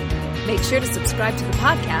Norsworthy. Make sure to subscribe to the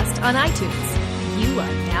podcast on iTunes. You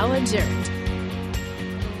are now adjourned.